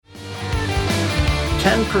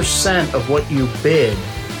10% of what you bid,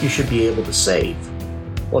 you should be able to save.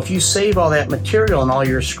 Well, if you save all that material and all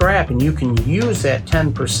your scrap and you can use that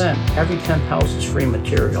 10%, every 10th house is free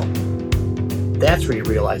material. That's where you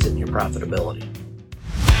realize it in your profitability.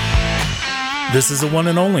 This is the one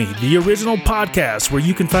and only, the original podcast where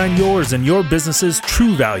you can find yours and your business's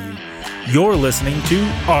true value. You're listening to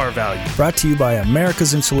Our Value. Brought to you by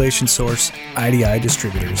America's Insulation Source, IDI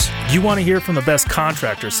Distributors. You want to hear from the best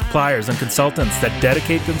contractors, suppliers, and consultants that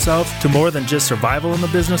dedicate themselves to more than just survival in the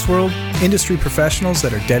business world? Industry professionals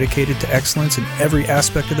that are dedicated to excellence in every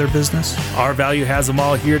aspect of their business? Our Value has them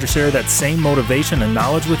all here to share that same motivation and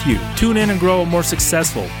knowledge with you. Tune in and grow a more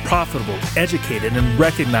successful, profitable, educated, and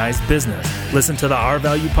recognized business. Listen to the Our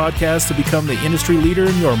Value podcast to become the industry leader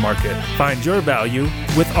in your market. Find your value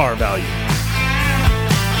with Our Value.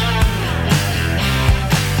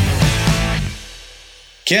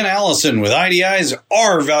 Ken Allison with IDI's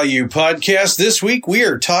Our Value podcast. This week we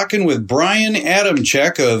are talking with Brian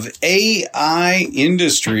Adamczyk of AI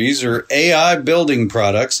Industries, or AI Building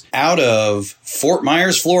Products, out of Fort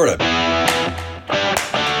Myers, Florida.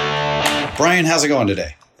 Brian, how's it going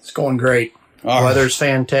today? It's going great. All Weather's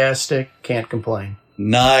fantastic. Can't complain.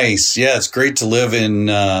 Nice. Yeah, it's great to live in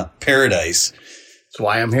paradise. That's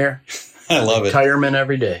why I'm here. I love it. Retirement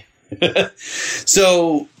every day.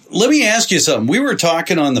 So let me ask you something. We were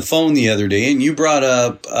talking on the phone the other day, and you brought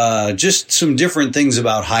up just some different things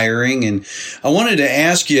about hiring. And I wanted to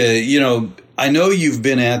ask you, I know you've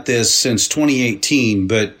been at this since 2018,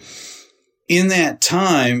 but in that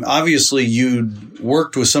time, obviously you'd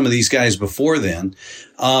worked with some of these guys before then.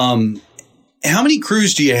 How many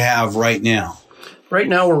crews do you have right now? Right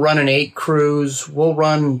now we're running 8 crews. We'll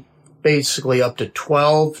run basically up to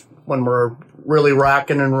 12 when we're really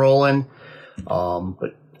rocking and rolling.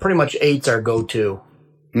 But pretty much 8's our go-to.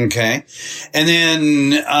 Okay. And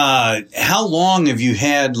then how long have you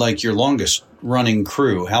had like your longest running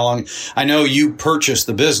crew? How long? I know you purchased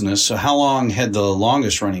the business, so how long had the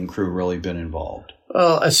longest running crew really been involved?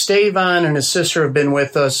 Well, Estevan and his sister have been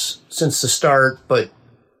with us since the start, but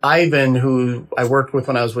Ivan, who I worked with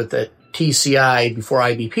when I was with the TCI before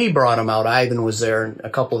IBP brought him out, Ivan was there, and a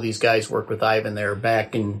couple of these guys worked with Ivan there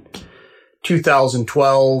back in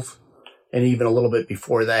 2012 and even a little bit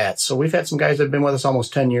before that. So we've had some guys that have been with us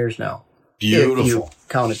almost 10 years now. Beautiful. If you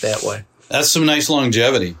count it that way. That's some nice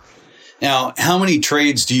longevity. Now, how many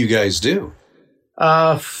trades do you guys do?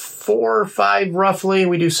 4 or 5 roughly.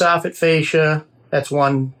 We do soffit fascia. That's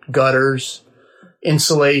one. Gutters,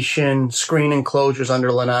 insulation, screen enclosures under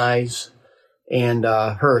lanais, and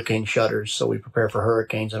hurricane shutters. So we prepare for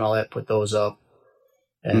hurricanes and all that, put those up.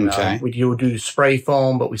 And okay. We do spray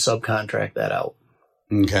foam, but we subcontract that out.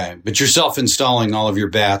 Okay. But you're self-installing all of your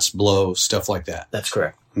bats, blow, stuff like that. That's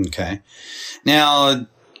correct. Okay. Now,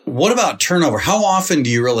 what about turnover? How often do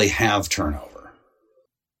you really have turnover?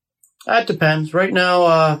 That depends. Right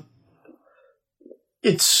now,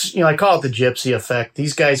 it's, I call it the gypsy effect.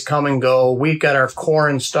 These guys come and go. We've got our core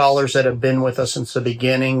installers that have been with us since the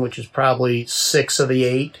beginning, which is probably 6 of the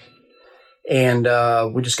 8.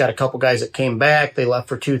 And we just got a couple guys that came back. They left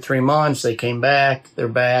for 2-3 months. They came back. They're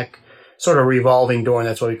back. Sort of revolving door, and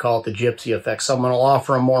that's why we call it the gypsy effect. Someone will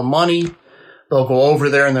offer them more money. They'll go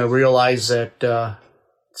over there and they'll realize that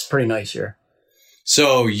it's pretty nice here.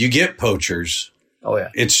 So you get poachers. Oh, yeah.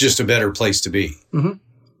 It's just a better place to be.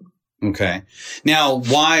 Mm-hmm. Okay. Now,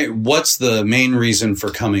 what's the main reason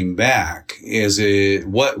for coming back? Is it,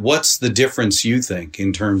 what's the difference you think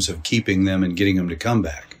in terms of keeping them and getting them to come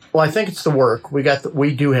back? Well, I think it's the work. We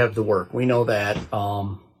do have the work. We know that.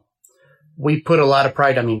 We put a lot of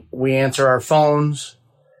pride. I mean, we answer our phones.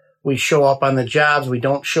 We show up on the jobs. We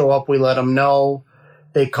don't show up. We let them know.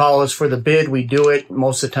 They call us for the bid. We do it.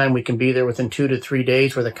 Most of the time we can be there within 2 to 3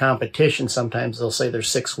 days. Where the competition, sometimes they'll say they're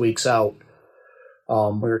 6 weeks out.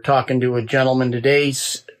 We were talking to a gentleman today,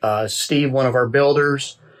 Steve, one of our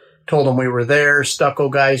builders, told him we were there. Stucco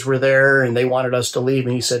guys were there and they wanted us to leave.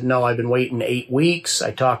 And he said, no, I've been waiting 8 weeks. I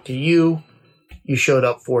talked to you. You showed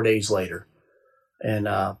up 4 days later. And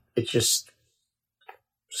it's just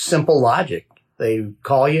simple logic. They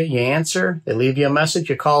call you, you answer, they leave you a message,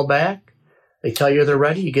 you call back, they tell you they're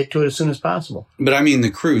ready, you get to it as soon as possible. But I mean the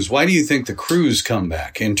crews. Why do you think the crews come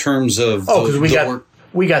back in terms of because we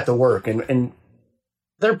got the work, and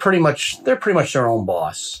they're pretty much their own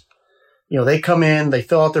boss. They come in, they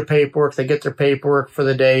fill out their paperwork, they get their paperwork for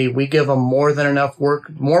the day. We give them more than enough work,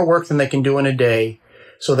 more work than they can do in a day,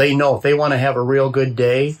 so they know if they want to have a real good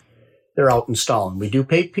day, they're out installing. We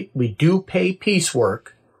do pay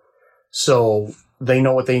piecework. So they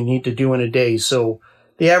know what they need to do in a day. So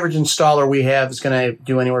the average installer we have is going to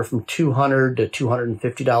do anywhere from $200 to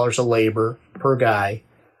 $250 a labor. per guy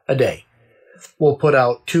a day. We'll put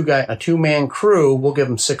out a 2-man crew. We'll give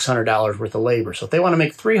them $600 worth of labor. So if they want to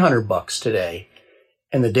make $300 today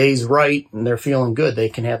and the day's right and they're feeling good, they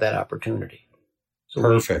can have that opportunity. So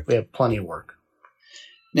perfect. We have plenty of work.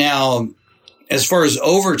 Now, as far as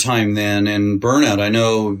overtime then and burnout, I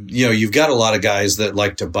know, you've got a lot of guys that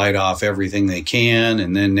like to bite off everything they can.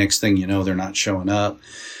 And then next thing you know, they're not showing up.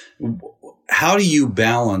 How do you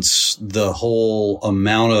balance the whole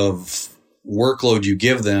amount of workload you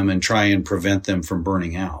give them and try and prevent them from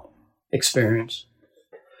burning out? Experience.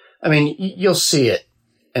 I mean, you'll see it.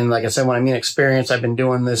 And like I said, when I mean experience, I've been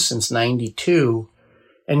doing this since 92,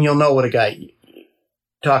 and you'll know what a guy,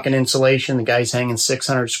 talking insulation, the guy's hanging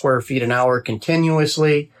 600 square feet an hour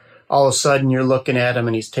continuously. All of a sudden you're looking at him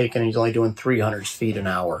and he's only doing 300 feet an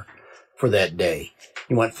hour for that day.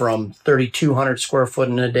 He went from 3,200 square foot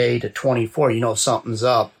in a day to 24. Something's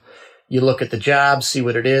up. You look at the job, see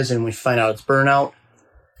what it is, and we find out it's burnout.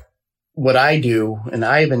 What I do, and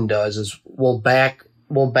Ivan does, is we'll back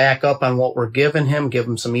up on what we're giving him, give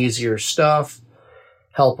him some easier stuff,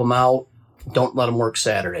 help him out. Don't let him work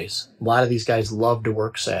Saturdays. A lot of these guys love to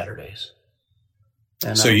work Saturdays.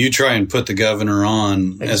 And, so you try and put the governor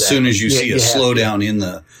on exactly. As soon as you see a slowdown in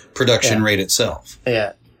the production rate itself.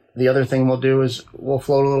 Yeah. The other thing we'll do is we'll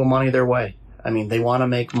float a little money their way. I mean, they want to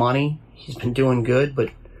make money. He's been doing good, but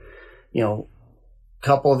a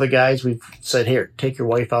couple of the guys we've said, here, take your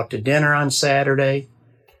wife out to dinner on Saturday,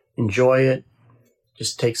 enjoy it,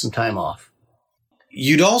 just take some time off.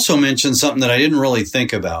 You'd also mentioned something that I didn't really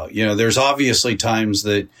think about. There's obviously times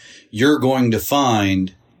that you're going to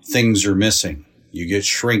find things are missing. You get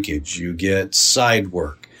shrinkage, you get side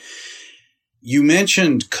work. You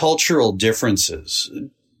mentioned cultural differences.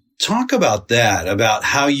 Talk about that, about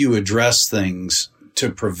how you address things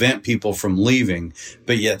to prevent people from leaving,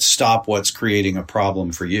 but yet stop what's creating a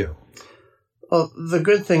problem for you. Well, the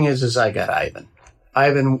good thing is I got Ivan.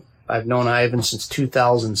 I've known Ivan since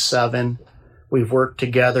 2007. We've worked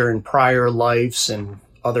together in prior lives and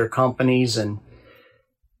other companies, and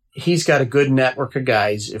he's got a good network of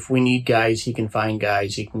guys. If we need guys, he can find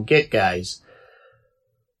guys. He can get guys.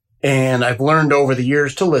 And I've learned over the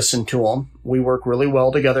years to listen to him. We work really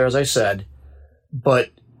well together, as I said,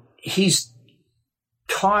 but he's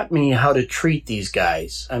taught me how to treat these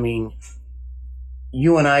guys. I mean,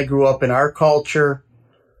 you and I grew up in our culture.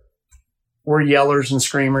 We're yellers and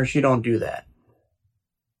screamers. You don't do that.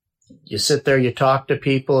 You sit there, you talk to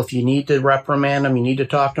people. If you need to reprimand them, you need to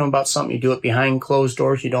talk to them about something, you do it behind closed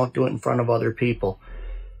doors. You don't do it in front of other people.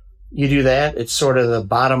 You do that, it's sort of the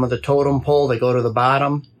bottom of the totem pole. They go to the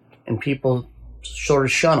bottom, and people sort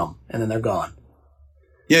of shun them, and then they're gone.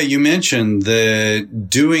 Yeah, you mentioned that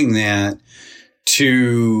doing that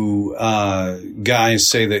to guys,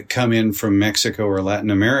 say, that come in from Mexico or Latin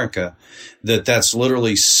America, that's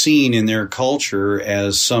literally seen in their culture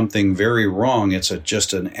as something very wrong. It's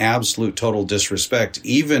just an absolute total disrespect.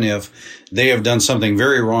 Even if they have done something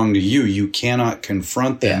very wrong to you, you cannot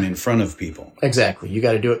confront them in front of people. Exactly. You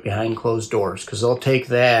got to do it behind closed doors, because they'll take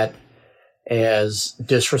that as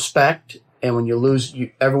disrespect. And when you lose,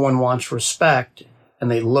 everyone wants respect, and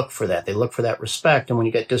they look for that. They look for that respect. And when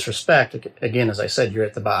you get disrespect, again, as I said, you're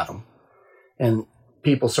at the bottom. And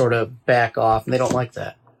people sort of back off, and they don't like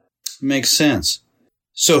that. Makes sense.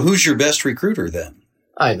 So who's your best recruiter then?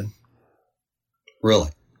 Ivan. Really?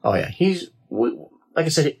 Oh, yeah. Like I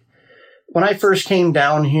said, when I first came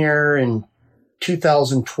down here in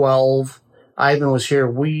 2012, Ivan was here.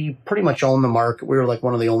 We pretty much owned the market. We were like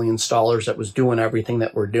one of the only installers that was doing everything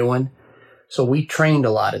that we're doing. So we trained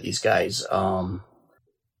a lot of these guys.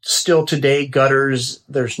 Still today, gutters,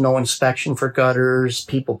 there's no inspection for gutters.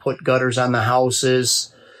 People put gutters on the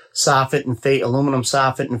houses. Soffit and aluminum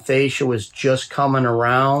soffit and fascia was just coming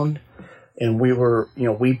around, and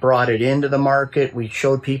we brought it into the market. We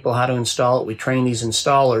showed people how to install it. We trained these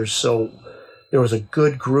installers. So there was a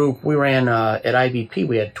good group. We ran, at IBP,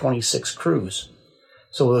 we had 26 crews.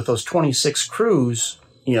 So with those 26 crews,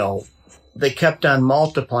 they kept on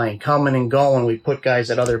multiplying, coming and going. We put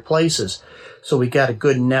guys at other places. So we got a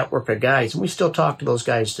good network of guys, and we still talk to those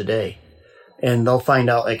guys today. And they'll find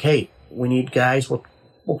out, like, hey, we need guys. We'll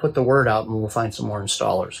put the word out, and we'll find some more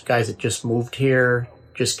installers. Guys that just moved here,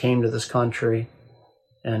 just came to this country,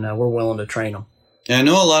 and we're willing to train them. Yeah, I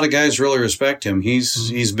know a lot of guys really respect him.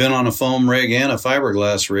 He's been on a foam rig and a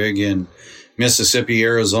fiberglass rig in Mississippi,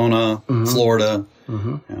 Arizona, Florida.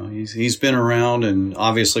 Mm-hmm. He's been around and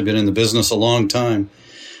obviously been in the business a long time.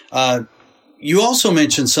 you also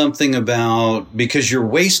mentioned something about, because your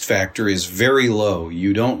waste factor is very low,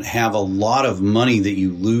 you don't have a lot of money that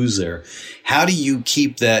you lose there. How do you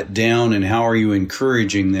keep that down, and how are you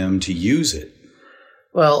encouraging them to use it?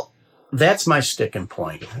 Well, that's my sticking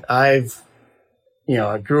point. I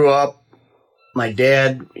grew up, my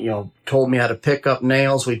dad, told me how to pick up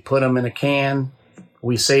nails. We put them in a can.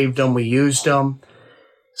 We saved them. We used them.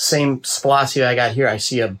 Same philosophy I got here. I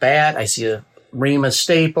see a bat. I see a ream of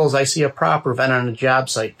staples. I see a proper vent on a job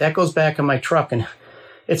site. That goes back in my truck, and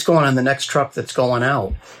it's going on the next truck that's going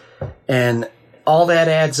out. And all that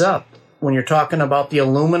adds up. When you're talking about the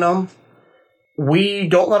aluminum, we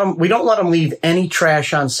don't let them leave any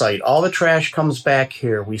trash on site. All the trash comes back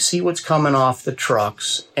here. We see what's coming off the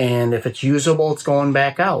trucks, and if it's usable, it's going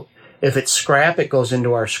back out. If it's scrap, it goes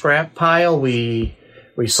into our scrap pile. We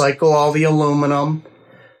recycle all the aluminum,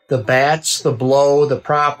 the bats, the blow, the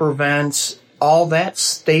proper vents, all that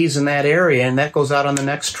stays in that area, and that goes out on the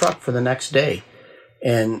next truck for the next day.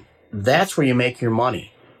 And that's where you make your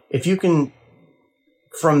money. If you can,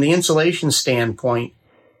 from the insulation standpoint,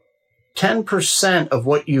 10% of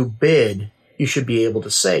what you bid, you should be able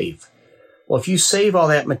to save. Well, if you save all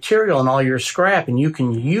that material and all your scrap, and you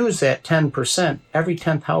can use that 10%, every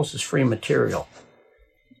 10th house is free material.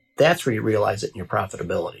 That's where you realize it in your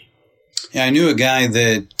profitability. Yeah, I knew a guy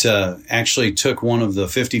that actually took one of the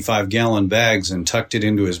 55-gallon bags and tucked it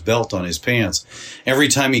into his belt on his pants. Every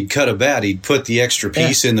time he'd cut a bat, he'd put the extra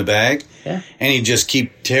piece in the bag, and he'd just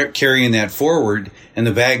keep carrying that forward, and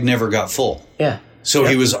the bag never got full. Yeah. So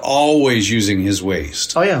he was always using his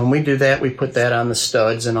waste. Oh, yeah. When we do that, we put that on the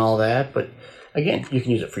studs and all that. But, again, you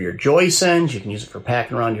can use it for your joist ends. You can use it for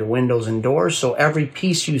packing around your windows and doors. So every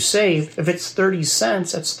piece you save, if it's 30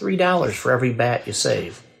 cents, that's $3 for every bat you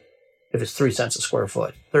save. If it's 3 cents a square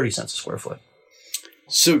foot, 30 cents a square foot.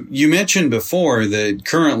 So you mentioned before that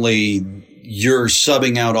currently you're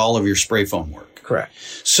subbing out all of your spray foam work. Correct.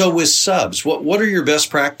 So with subs, what are your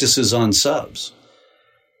best practices on subs?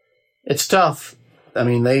 It's tough. I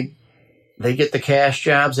mean, they get the cash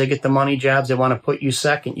jobs, they get the money jobs, they want to put you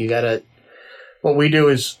second. What we do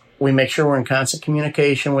is we make sure we're in constant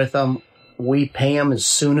communication with them. We pay them as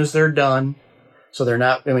soon as they're done. So they're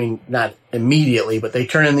not immediately, but they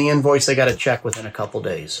turn in the invoice, they got to check within a couple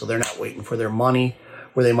days. So they're not waiting for their money,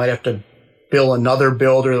 where they might have to bill another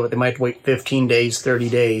builder, they might have to wait 15 days, 30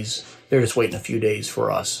 days. They're just waiting a few days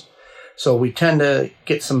for us. So we tend to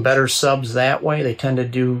get some better subs that way. They tend to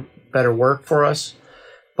do better work for us.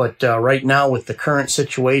 But right now, with the current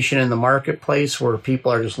situation in the marketplace where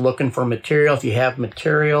people are just looking for material, if you have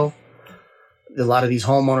material, a lot of these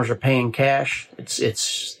homeowners are paying cash.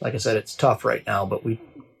 It's like I said, it's tough right now, but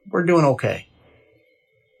we're doing okay.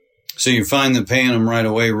 So you find that paying them right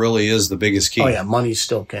away really is the biggest key. Oh, yeah. Money's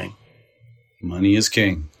still king. Money is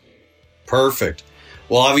king. Perfect.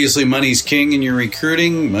 Well, obviously, money's king in your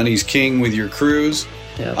recruiting. Money's king with your crews.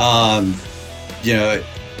 Yeah.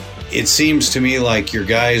 It seems to me like your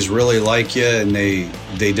guys really like you, and they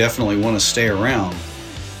definitely want to stay around.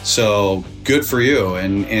 So good for you,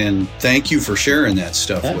 and thank you for sharing that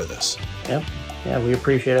stuff with us. Yep. Yeah, we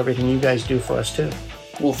appreciate everything you guys do for us, too.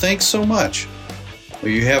 Well, thanks so much. Well,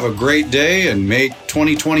 you have a great day, and make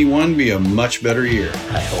 2021 be a much better year.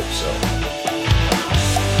 I hope so.